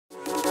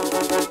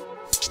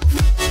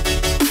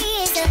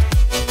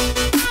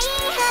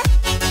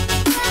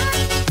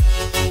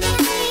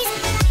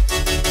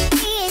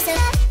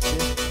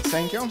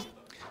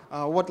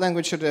What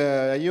language should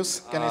I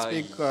use? Can I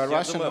speak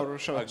Russian or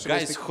should I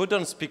guys, speak? who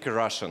don't speak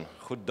Russian?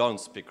 Who don't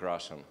speak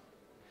Russian?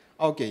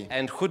 Okay.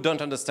 And who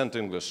don't understand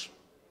English?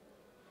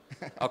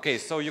 Okay,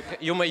 so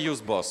you may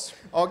use both.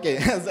 Okay,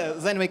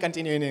 then we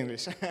continue in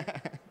English.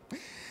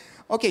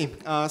 Okay,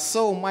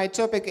 so my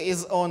topic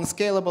is on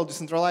Scalable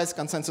Decentralized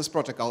Consensus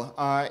Protocol.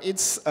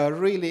 It's a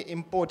really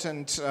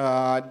important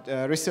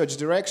research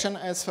direction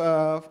as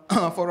for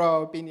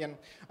our opinion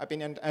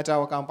at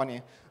our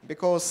company,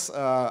 because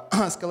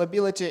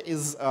scalability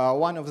is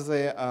one of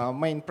the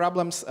main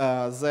problems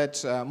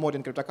that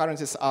modern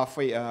cryptocurrencies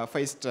are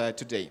faced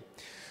today.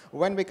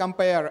 When we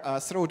compare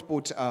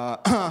throughput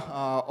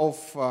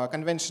of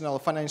conventional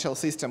financial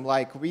system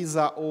like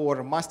Visa or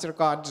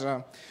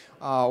MasterCard,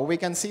 we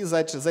can see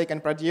that they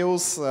can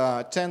produce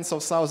tens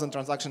of thousands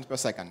transactions per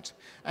second.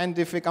 And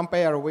if we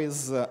compare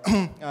with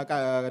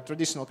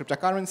traditional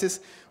cryptocurrencies,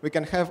 we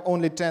can have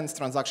only 10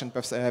 transactions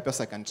per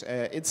second.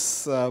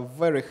 It's a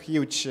very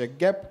huge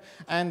gap,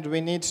 and we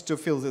need to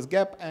fill this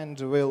gap, and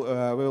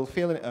we'll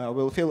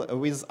fill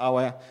with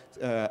our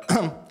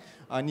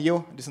a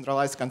new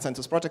decentralized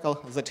consensus protocol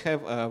that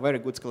have very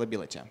good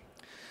scalability.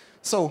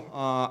 So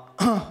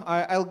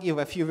I'll give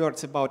a few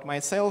words about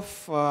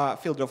myself,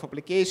 field of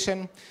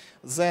application,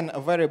 then a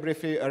very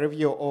brief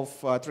review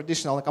of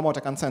traditional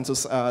Nakamoto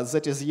consensus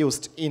that is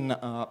used in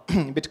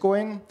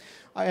Bitcoin.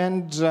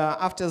 And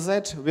after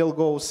that, we'll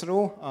go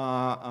through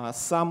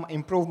some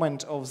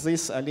improvement of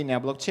this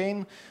linear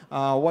blockchain.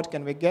 What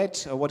can we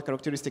get? What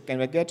characteristics can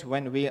we get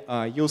when we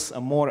use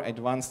more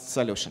advanced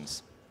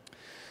solutions?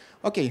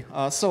 Okay,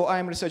 so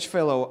I'm research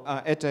fellow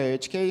at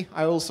IHK.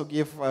 I also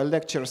give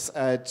lectures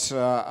at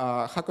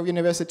Kharkov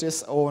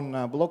universities on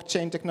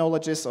blockchain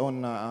technologies, on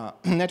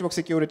network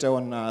security,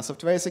 on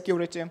software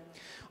security,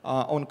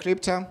 on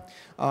crypto.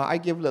 I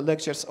give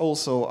lectures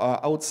also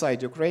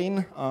outside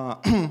Ukraine.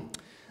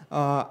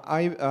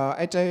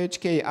 At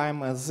IHK,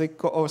 I'm the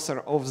co-author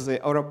of the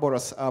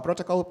Ouroboros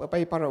protocol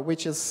paper,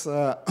 which is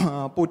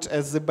put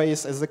as the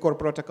base, as the core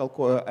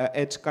protocol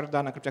at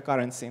Cardano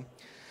cryptocurrency.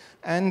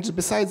 And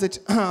besides it,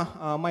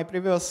 my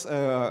previous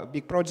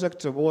big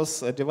project was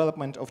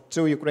development of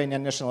 2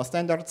 Ukrainian national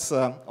standards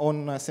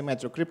on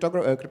symmetric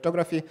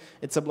cryptography.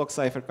 It's a block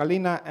cipher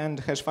Kalina and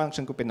hash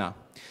function Kupina.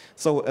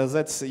 So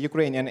that's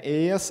Ukrainian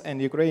AES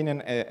and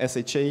Ukrainian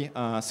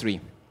SHA-3.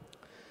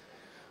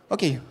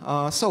 Okay,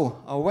 so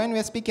when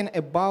we're speaking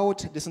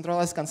about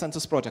decentralized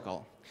consensus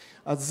protocol,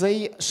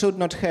 they should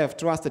not have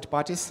trusted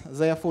parties.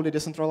 They are fully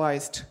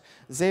decentralized.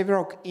 They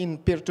work in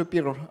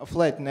peer-to-peer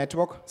flat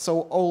network,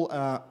 so all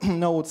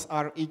nodes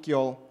are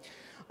equal.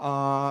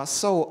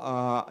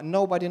 So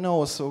nobody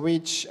knows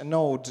which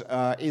node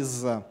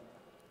is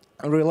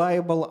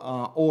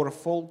reliable or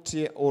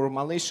faulty or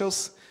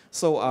malicious.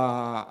 So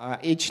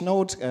each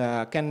node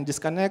can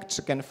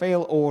disconnect, can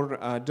fail, or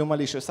do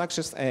malicious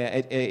access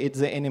at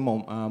any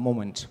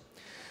moment.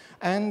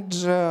 And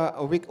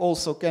we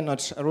also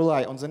cannot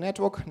rely on the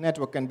network.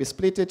 Network can be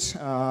splitted,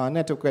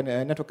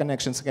 network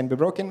connections can be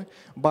broken,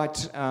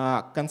 but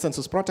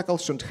consensus protocol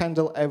should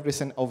handle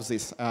everything of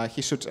this.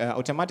 He should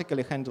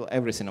automatically handle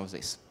everything of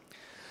this.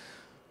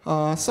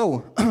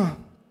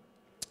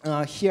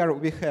 Here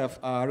we have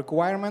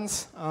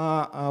requirements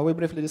we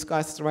briefly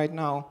discussed right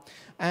now.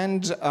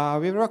 And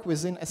we work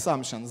within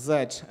assumptions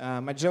that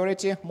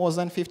majority, more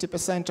than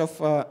 50%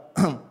 of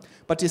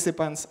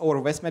participants,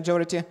 or vast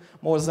majority,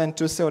 more than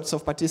 2/3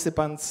 of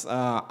participants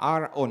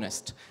are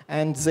honest,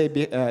 and they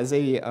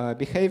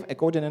behave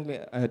accordingly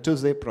to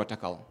the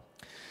protocol.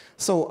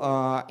 So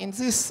in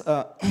this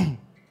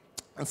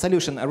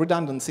solution,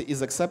 redundancy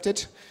is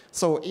accepted.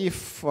 So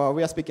if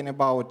we are speaking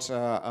about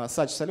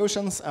such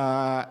solutions,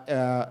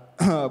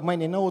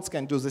 many nodes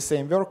can do the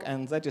same work,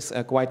 and that is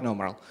quite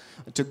normal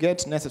to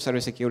get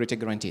necessary security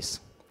guarantees.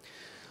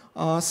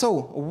 So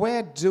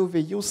where do we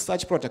use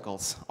such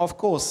protocols? Of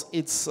course,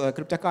 it's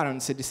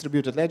cryptocurrency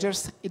distributed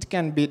ledgers. It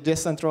can be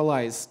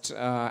decentralized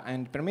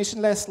and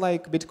permissionless,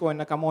 like Bitcoin,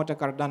 Nakamoto,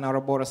 Cardano,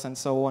 Ouroboros, and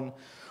so on.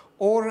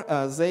 Or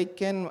they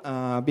can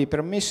be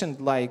permissioned,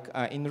 like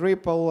in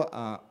Ripple,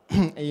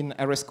 in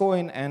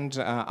RSCoin, and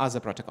other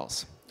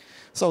protocols.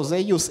 So they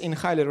use in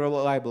highly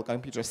reliable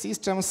computer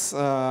systems.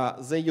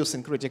 They use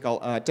in critical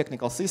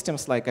technical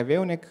systems like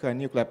avionics,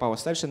 nuclear power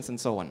stations, and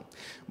so on.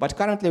 But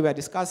currently we are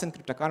discussing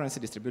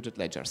cryptocurrency distributed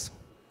ledgers.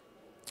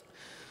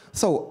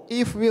 So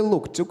if we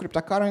look to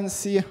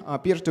cryptocurrency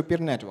peer-to-peer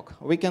network,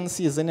 we can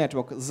see the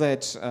network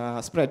that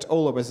spread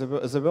all over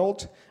the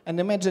world, and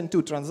imagine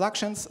 2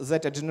 transactions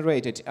that are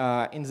generated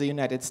in the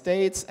United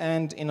States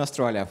and in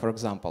Australia, for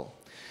example.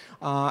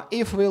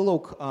 If we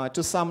look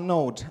to some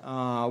node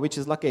which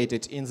is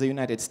located in the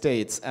United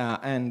States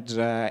and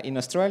in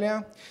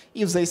Australia,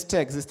 if they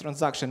stack this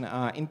transaction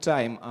in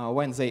time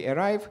when they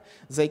arrive,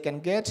 they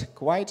can get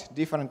quite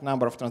different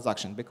number of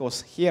transactions,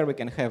 because here we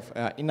can have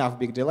enough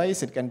big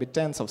delays. It can be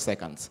tens of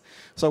seconds.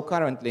 So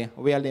currently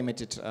we are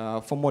limited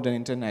for modern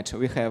internet.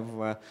 We have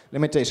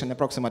limitation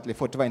approximately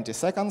for 20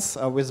 seconds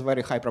with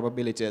very high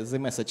probability the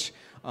message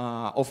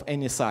of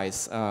any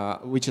size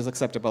which is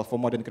acceptable for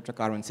modern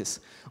cryptocurrencies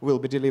will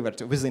be delivered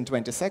delivered within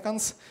 20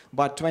 seconds,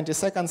 but 20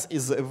 seconds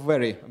is a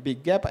very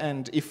big gap,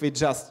 and if we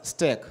just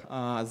stack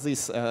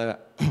these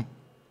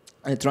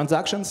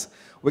transactions,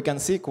 we can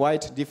see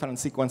quite different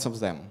sequence of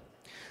them.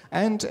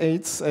 And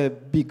it's a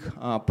big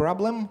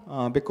problem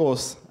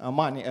because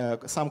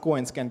some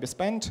coins can be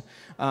spent,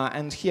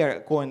 and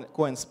here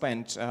coin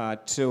spent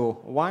to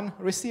one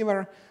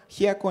receiver,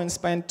 here coin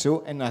spent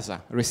to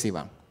another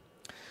receiver.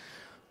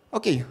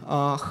 Okay,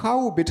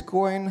 how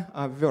Bitcoin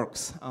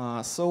works,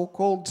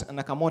 so-called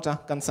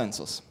Nakamoto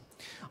consensus.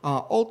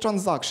 All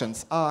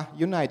transactions are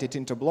united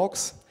into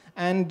blocks,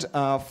 and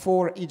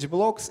for each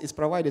block is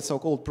provided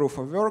so-called proof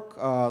of work.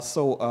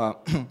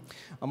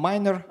 A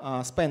miner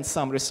spends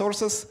some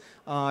resources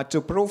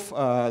to prove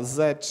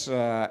that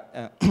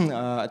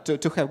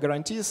to have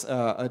guarantees,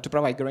 to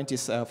provide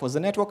guarantees for the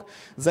network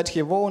that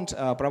he won't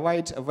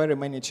provide very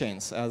many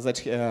chains, that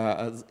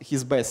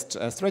his best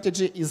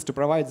strategy is to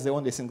provide the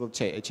only single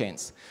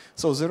chains.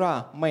 So there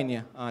are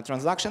many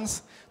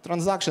transactions.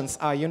 Transactions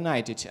are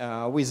united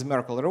with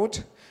Merkle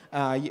root,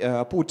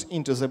 put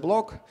into the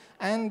block,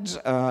 and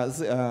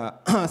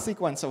the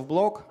sequence of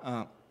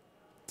block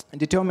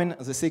determine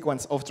the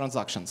sequence of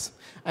transactions.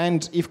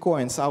 And if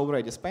coins are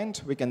already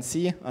spent, we can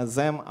see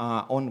them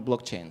on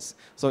blockchains.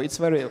 So it's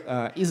very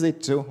easy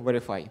to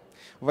verify.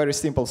 Very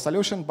simple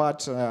solution, but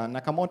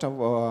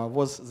Nakamoto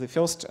was the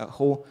first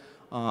who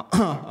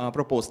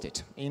proposed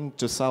it in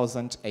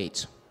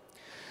 2008.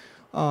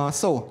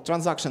 So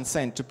transactions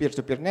sent to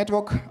peer-to-peer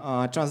network,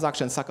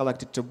 transactions are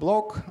collected to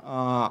block,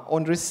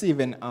 on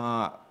receiving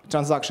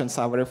transactions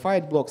are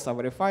verified, blocks are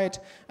verified,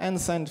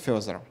 and sent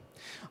further.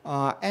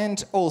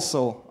 And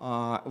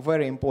also,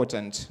 very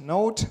important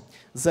note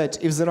that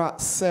if there are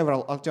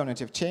several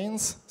alternative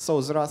chains,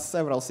 so there are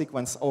several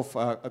sequence of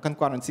a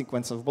concurrent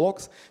sequence of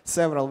blocks,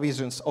 several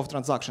visions of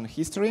transaction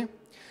history,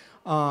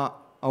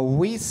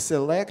 we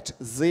select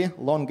the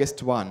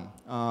longest one,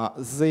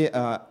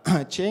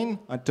 the chain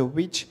to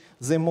which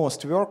the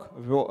most work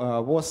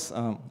was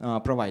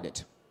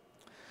provided.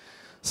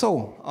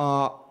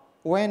 So,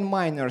 when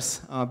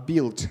miners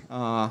build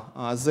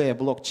their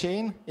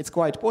blockchain, it's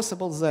quite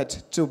possible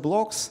that two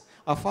blocks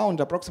are found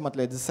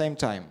approximately at the same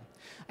time.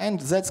 And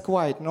that's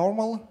quite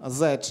normal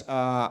that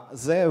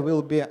there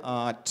will be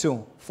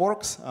two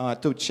forks,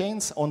 two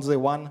chains on the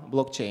one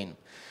blockchain.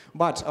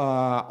 But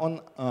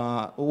on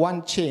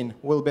one chain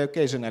will be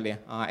occasionally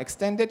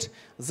extended.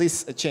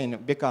 This chain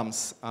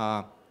becomes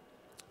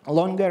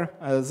longer,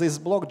 this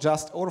block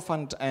just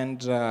orphaned,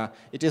 and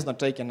it is not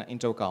taken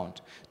into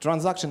account.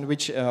 Transaction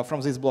which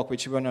from this block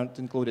which were not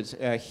included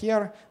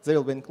here, they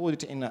will be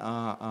included in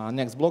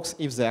next blocks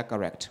if they are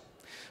correct.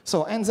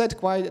 So, and that's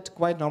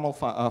quite normal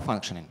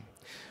functioning.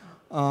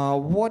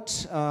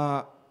 What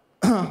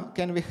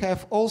can we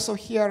have also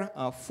here?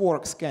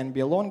 Forks can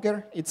be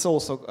longer. It's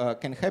also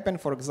can happen.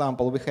 For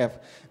example, we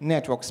have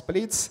network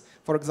splits.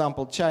 For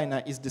example,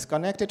 China is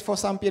disconnected for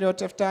some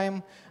period of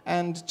time,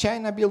 and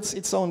China builds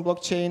its own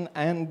blockchain,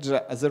 and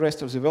the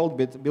rest of the world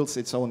builds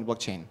its own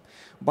blockchain.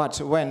 But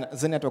when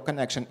the network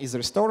connection is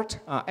restored,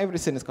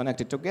 everything is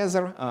connected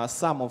together.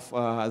 Some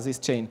of this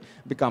chain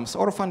becomes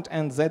orphaned,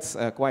 and that's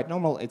quite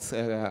normal. It's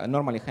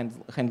normally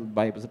handled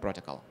by the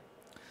protocol.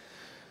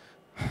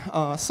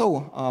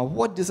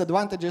 What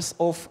disadvantages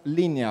of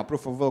linear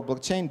proof-of-work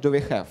blockchain do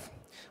we have?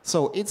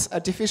 So it's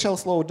artificial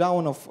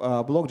slowdown of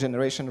block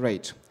generation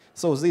rate.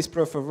 So this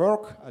proof of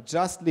work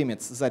just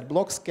limits that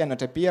blocks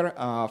cannot appear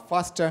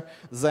faster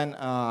than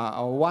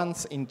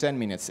once in 10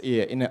 minutes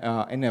in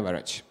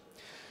average.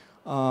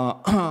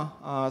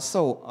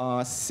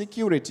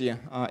 Security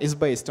is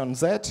based on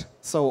that.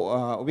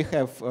 So we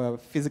have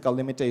physical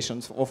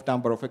limitations of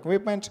number of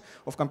equipment,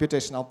 of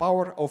computational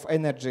power, of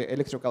energy,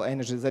 electrical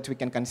energy that we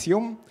can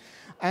consume.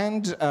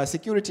 And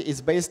security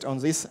is based on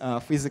these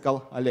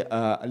physical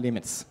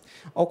limits.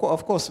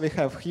 Of course, we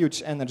have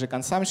huge energy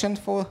consumption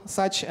for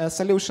such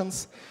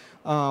solutions.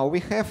 We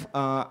have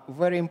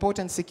very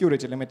important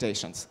security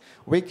limitations.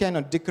 We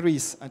cannot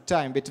decrease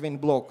time between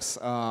blocks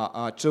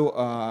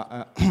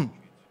to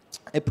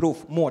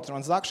approve more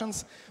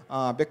transactions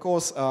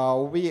because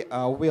we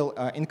will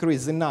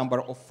increase the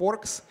number of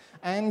forks,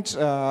 and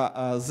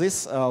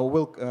this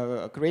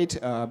will create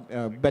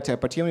a better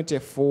opportunity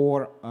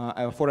for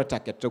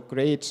attacker to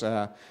create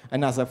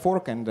another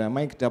fork and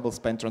make double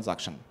spend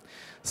transaction.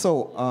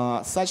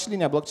 So such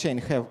linear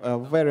blockchain have a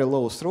very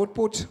low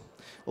throughput,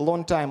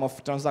 long time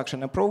of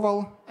transaction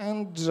approval,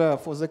 and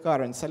for the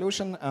current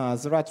solution,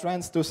 there are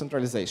trends to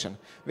centralization.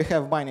 We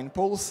have mining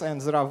pools,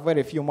 and there are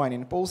very few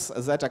mining pools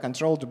that are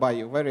controlled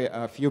by very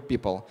few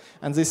people.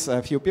 And these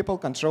few people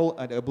control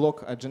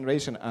block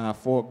generation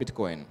for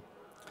Bitcoin.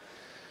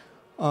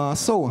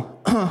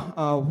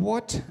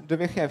 What do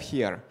we have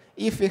here?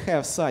 If we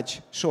have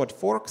such short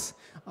forks,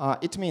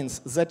 it means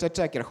that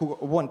attacker who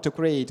want to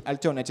create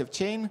alternative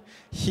chain,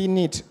 he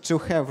needs to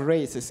have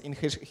races in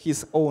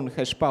his own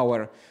hash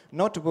power,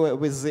 not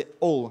with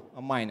all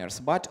miners,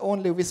 but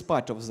only with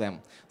part of them.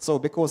 So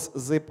because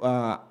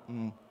the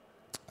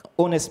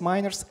honest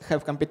miners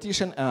have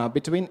competition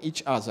between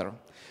each other.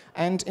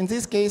 And in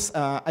this case,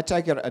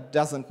 attacker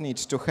doesn't need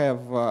to have,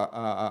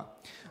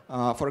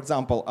 for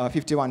example,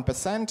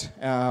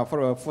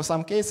 51%. For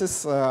some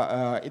cases,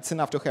 it's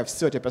enough to have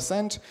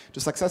 30% to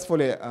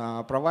successfully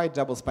provide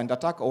double spend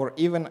attack, or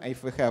even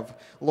if we have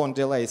long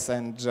delays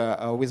and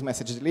with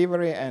message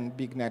delivery and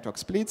big network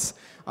splits.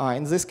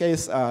 In this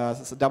case,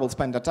 double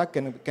spend attack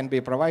can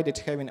be provided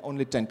having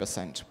only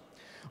 10%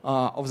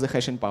 of the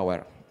hashing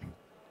power.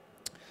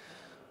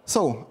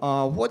 So,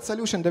 what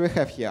solution do we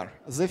have here?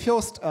 The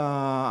first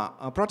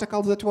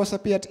protocol that was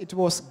appeared, it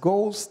was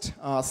Ghost.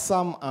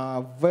 Some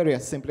very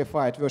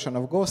simplified version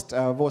of Ghost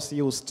was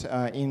used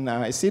in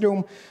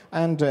Ethereum,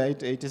 and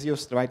it is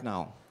used right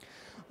now.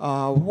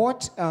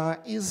 What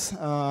is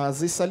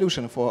the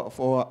solution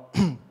for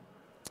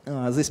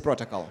this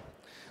protocol?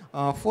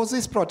 For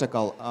this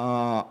protocol,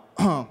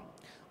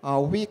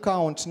 we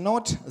count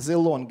not the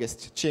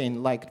longest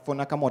chain like for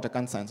Nakamoto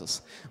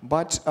consensus,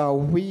 but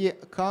we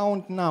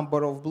count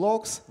number of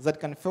blocks that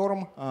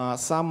confirm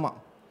some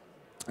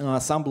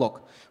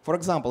block. For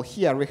example,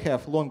 here we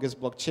have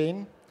longest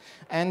blockchain,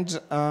 and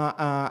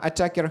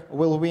attacker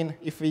will win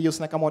if we use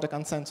Nakamoto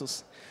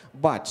consensus.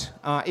 But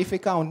if we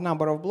count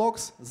number of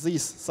blocks,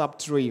 this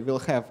subtree will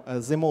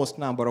have the most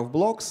number of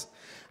blocks,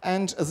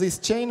 and this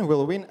chain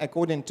will win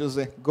according to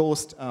the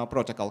Ghost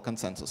protocol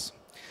consensus.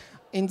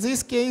 In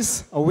this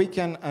case, we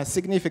can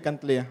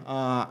significantly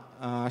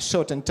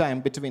shorten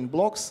time between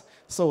blocks,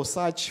 so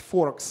such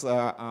forks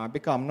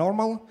become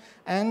normal,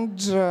 and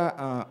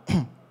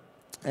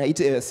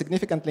it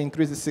significantly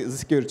increases the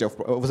security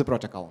of the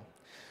protocol.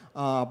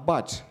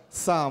 But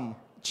some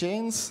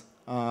chains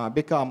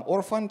become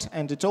orphaned,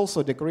 and it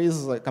also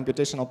decreases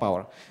computational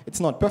power. It's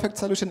not perfect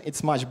solution,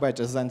 it's much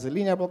better than the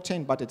linear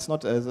blockchain, but it's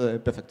not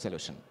the perfect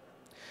solution.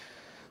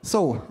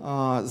 So,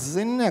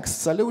 the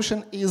next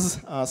solution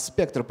is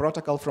Spectre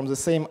protocol from the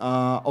same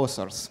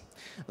authors.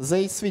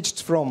 They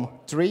switched from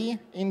tree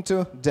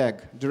into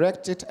DAG,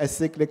 directed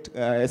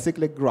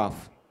acyclic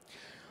graph.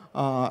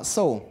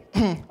 So,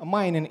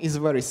 mining is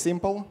very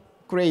simple.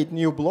 Create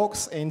new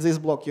blocks. In this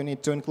block, you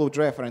need to include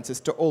references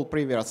to all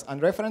previous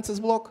unreferences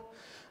block.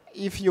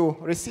 If you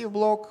receive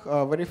block,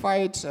 verify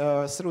it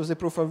through the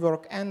proof of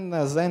work, and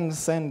then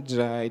send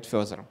it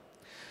further.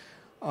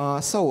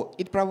 So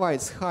it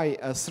provides high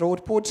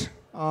throughput.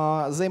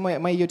 They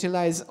may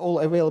utilize all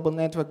available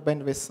network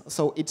bandwidth,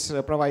 so it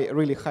provides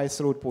really high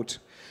throughput.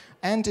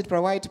 And it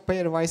provides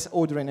pairwise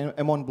ordering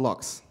among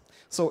blocks.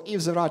 So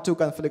if there are two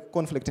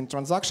conflicting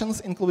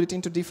transactions included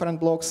into different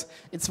blocks,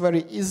 it's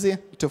very easy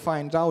to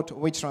find out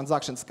which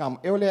transactions come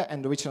earlier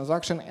and which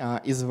transaction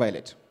is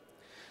valid.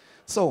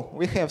 So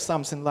we have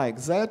something like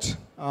that.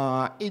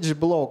 Each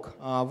block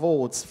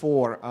votes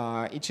for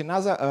each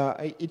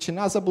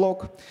another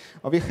block.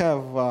 We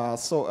have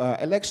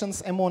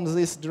elections among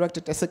this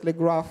directed acyclic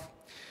graph.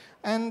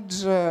 And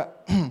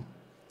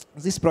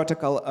this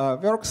protocol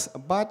works,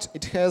 but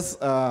it has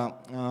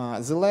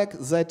the lag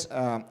that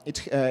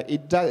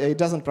it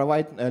doesn't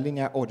provide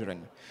linear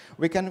ordering.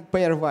 We can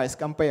pairwise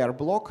compare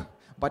block,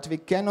 but we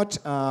cannot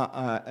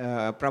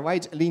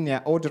provide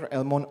linear order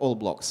among all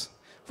blocks.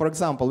 For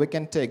example, we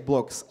can take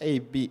blocks A,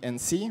 B, and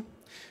C.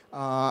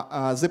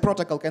 The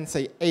protocol can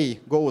say A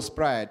goes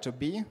prior to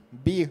B,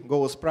 B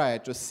goes prior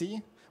to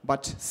C,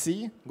 but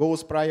C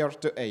goes prior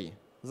to A.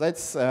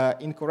 That's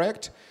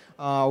incorrect.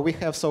 We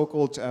have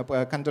so-called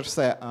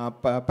Condorcet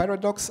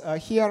paradox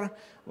here.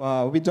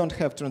 We don't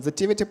have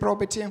transitivity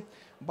property,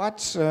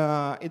 but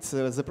it's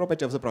the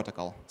property of the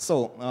protocol.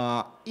 So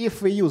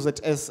if we use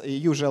it as a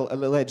usual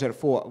ledger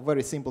for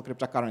very simple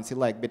cryptocurrency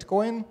like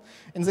Bitcoin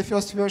in the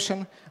first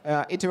version,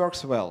 it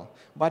works well.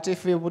 But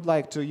if we would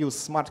like to use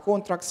smart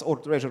contracts or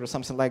treasury or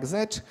something like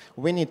that,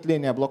 we need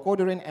linear block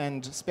ordering,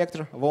 and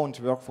Spectre won't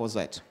work for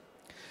that.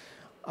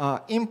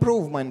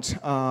 Improvement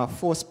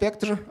for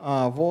Spectre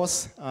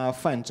was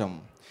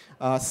Phantom.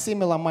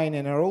 Similar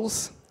mining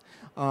rules.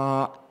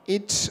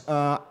 It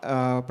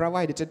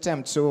provided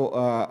attempt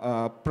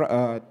to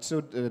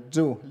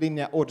do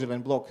linear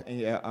ordering block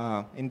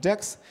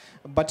index,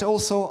 but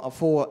also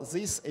for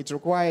this it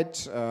required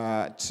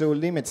to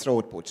limit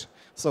throughput.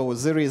 So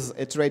there is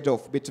a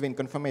trade-off between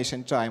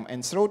confirmation time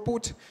and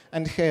throughput,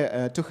 and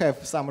to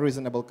have some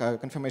reasonable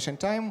confirmation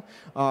time,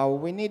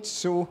 we need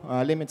to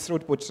limit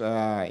throughput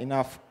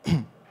enough,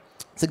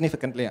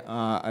 significantly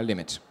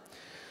limit.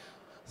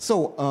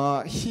 So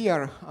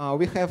here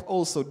we have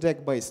also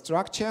DAG-based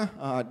structure.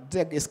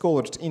 DAG is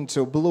colored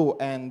into blue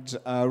and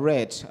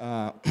red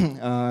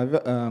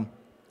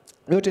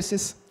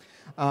vertices.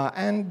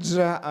 And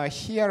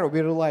here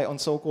we rely on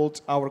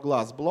so-called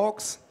hourglass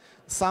blocks.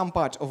 Some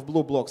part of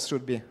blue blocks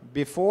should be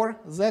before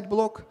Z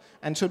block,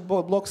 and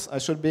blocks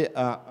should be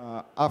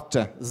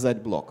after Z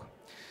block.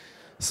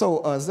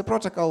 So the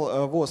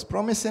protocol was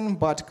promising,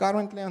 but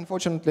currently,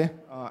 unfortunately,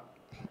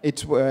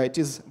 it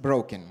is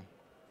broken.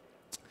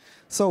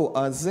 So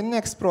the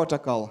next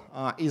protocol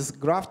is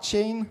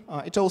GraphChain.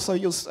 It also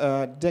uses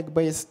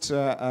DAG-based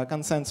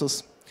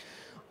consensus.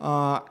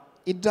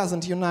 it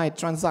doesn't unite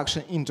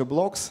transaction into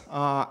blocks.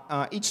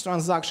 Each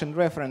transaction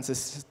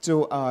references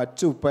to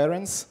two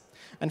parents.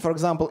 And for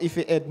example, if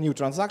we add new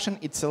transaction,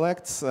 it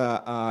selects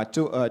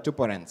two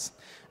parents.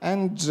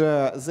 And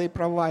they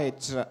provide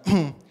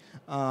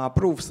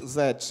proofs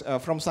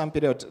that from some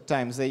period of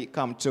time they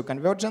come to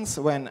convergence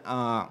when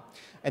a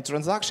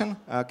transaction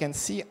can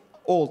see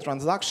all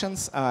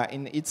transactions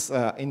in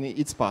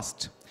its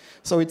past.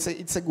 So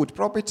it's a good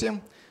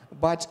property.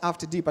 But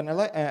after deep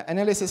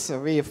analysis,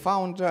 we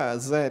found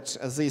that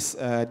this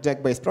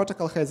DEC-based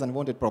protocol has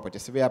unwanted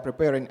properties. We are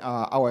preparing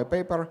our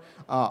paper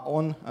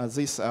on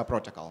this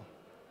protocol,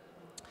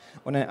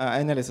 on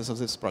analysis of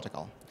this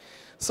protocol.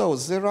 So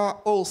there are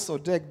also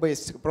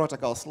DEC-based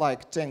protocols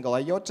like Tangle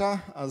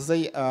IOTA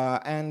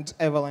and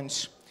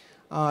Avalanche.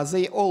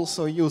 They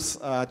also use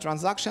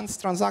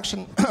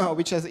transaction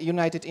which is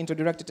united into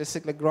directed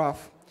acyclic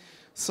graph.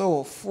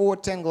 So for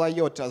Tangle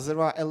IOTA,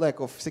 there are a lack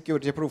of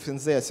security proofs in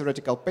their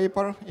theoretical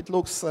paper. It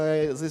looks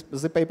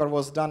the paper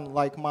was done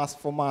like mass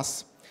for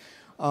mass.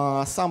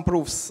 Some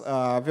proofs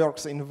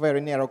works in very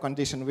narrow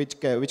condition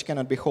which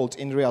cannot be held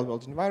in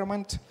real-world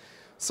environment.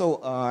 So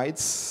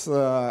it's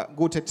a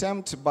good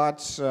attempt,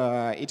 but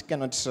it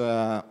cannot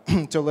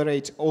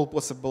tolerate all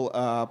possible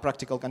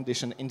practical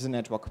conditions in the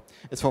network,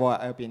 as for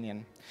our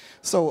opinion.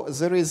 So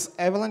there is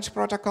Avalanche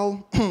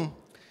protocol.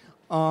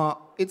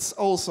 It's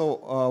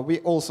also we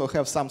also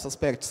have some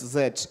suspects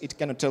that it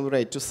cannot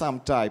tolerate to some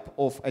type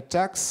of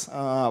attacks.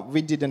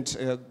 We didn't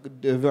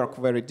work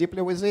very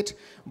deeply with it,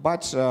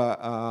 but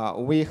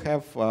we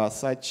have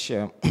such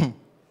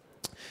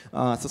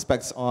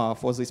suspects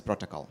for this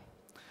protocol.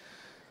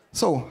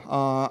 So,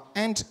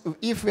 and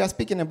if we are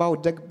speaking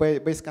about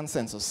DEC-based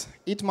consensus,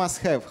 it must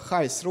have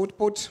high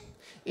throughput.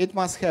 It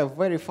must have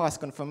very fast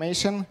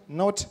confirmation,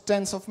 not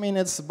tens of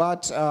minutes,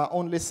 but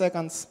only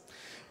seconds.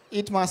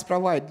 It must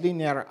provide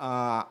linear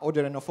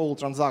ordering of all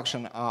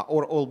transactions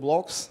or all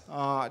blocks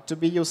to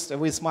be used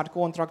with smart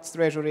contracts,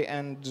 treasury,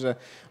 and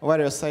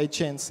various side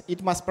chains.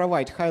 It must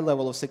provide high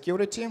level of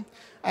security,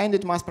 and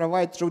it must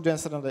provide true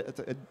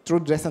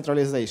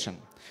decentralization.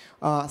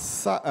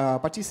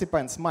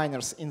 Participants,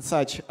 miners in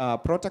such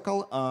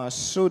protocol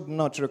should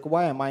not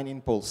require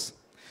mining pools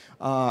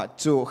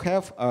to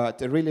have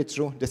really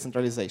true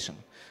decentralization.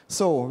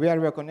 So we are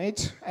working on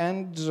it,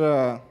 and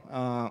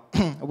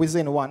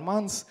within 1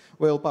 month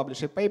we will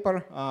publish a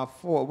paper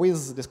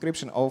with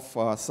description of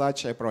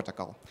such a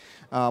protocol.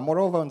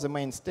 Moreover, on the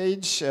main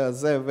stage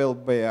there will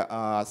be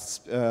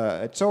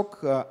a talk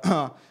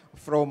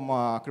from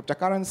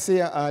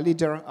cryptocurrency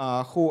leader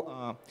who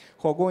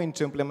are going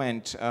to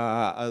implement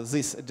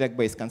this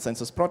DEC-based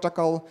consensus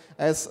protocol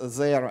as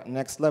their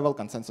next level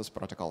consensus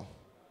protocol.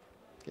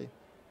 Okay,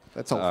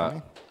 that's all for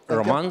me.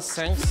 Roman,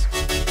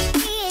 thanks.